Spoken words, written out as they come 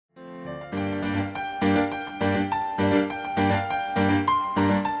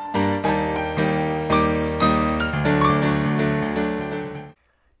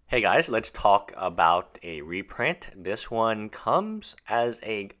Hey guys, let's talk about a reprint. This one comes as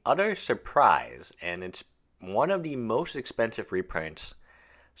a utter surprise, and it's one of the most expensive reprints.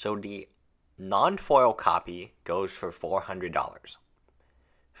 So the non-foil copy goes for $400.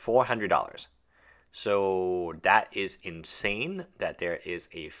 $400. So that is insane that there is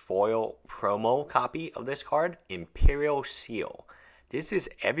a foil promo copy of this card, Imperial Seal. This is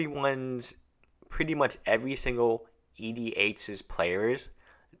pretty much every single EDH's players'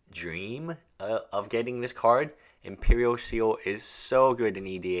 dream of getting this card. Imperial Seal is so good in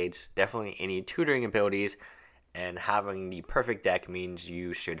EDH, definitely any tutoring abilities, and having the perfect deck means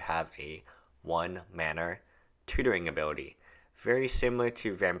you should have a 1-mana tutoring ability. Very similar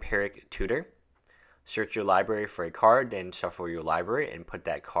to Vampiric Tutor. Search your library for a card, then shuffle your library and put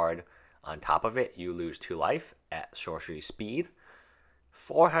that card on top of it. You lose 2 life at sorcery speed.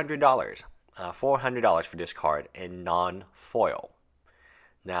 $400. $400 for this card in non-foil.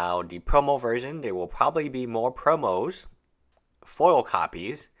 Now, the promo version, there will probably be more promos, foil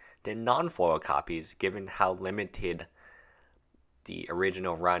copies, than non-foil copies, given how limited the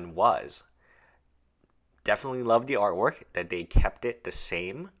original run was. Definitely love the artwork, that they kept it the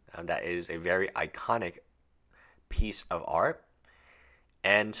same. That is a very iconic piece of art.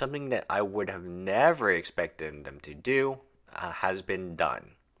 And something that I would have never expected them to do has been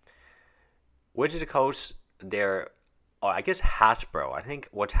done. Wizards of the Coast, I guess Hasbro. I think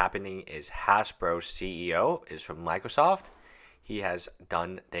what's happening is Hasbro's CEO is from Microsoft. He has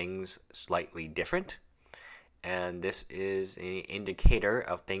done things slightly different. And this is an indicator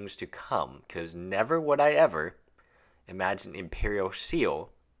of things to come. Because never would I ever imagine Imperial Seal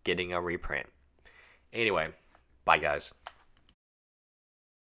getting a reprint. Anyway, bye guys.